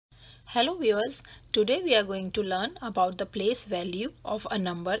Hello viewers, today we are going to learn about the place value of a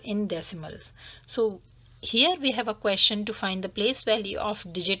number in decimals. So here we have a question to find the place value of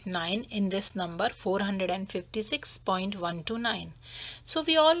digit 9 in this number 456.129. So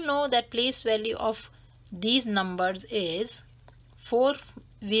we all know that place value of these numbers is 4.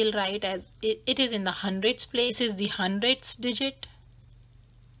 We'll write as it is in the hundreds place. This is the hundreds digit.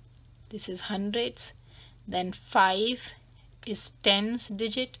 This is hundreds. Then 5 is tens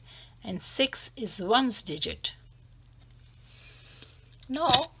digit. And 6 is ones digit.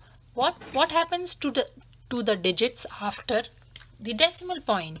 Now what happens to the digits after the decimal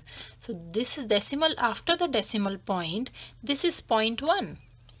point? So this is decimal after the decimal point. This is 0.1.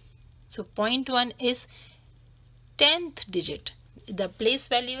 So 0.1 is 10th digit. The place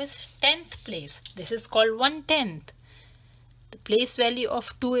value is 10th place. This is called 1/10. The place value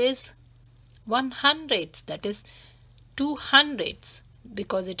of 2 is 1/100. That is 200s.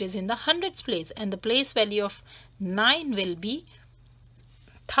 Because it is in the hundreds place, and the place value of 9 will be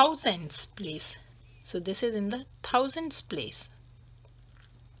thousands place. So this is in the thousands place.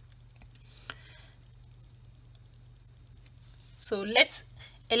 So let's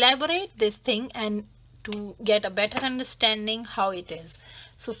elaborate this thing and to get a better understanding how it is.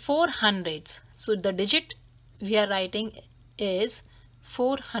 So 400s. So the digit we are writing is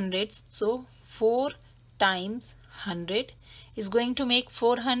 400s. So 4 times 100 is going to make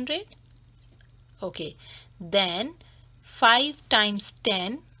 400. Okay, then 5 times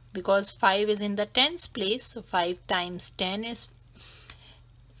 10, because 5 is in the tens place, so 5 times 10 is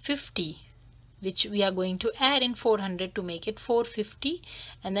 50, which we are going to add in 400 to make it 450.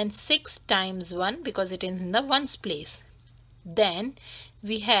 And then 6 times 1, because it is in the ones place. Then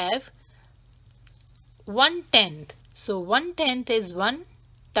we have 1/10. So 1/10 is 1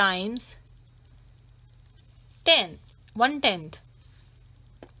 times 10. 1/10.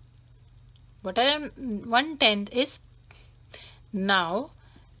 Whatever 1/10 is. Now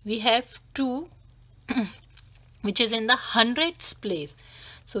we have 2 which is in the hundreds place.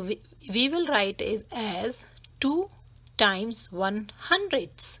 So we will write it as 2 times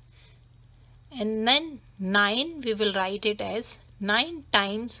 100s. And then 9 we will write it as 9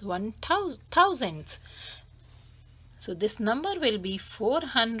 times 1000s. So this number will be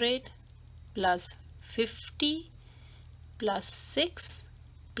 400 plus 50 plus 6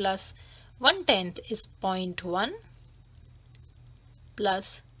 plus 1/10 is 0.1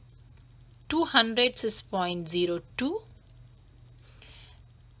 plus 200s is 0.02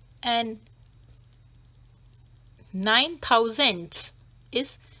 and 9,000ths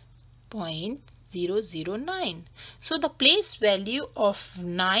is 0.009. So the place value of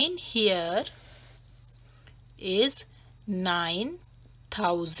 9 here is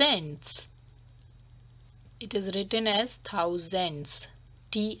 9,000ths. It is written as thousands,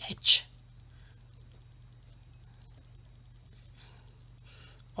 TH,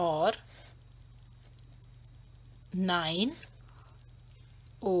 or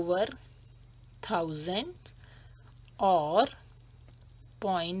 9/1000 or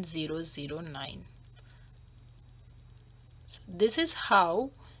 0.009. So this is how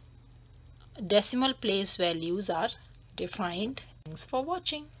decimal place values are defined. Thanks for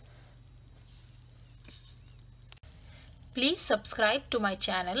watching. Please subscribe to my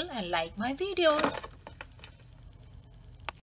channel and like my videos.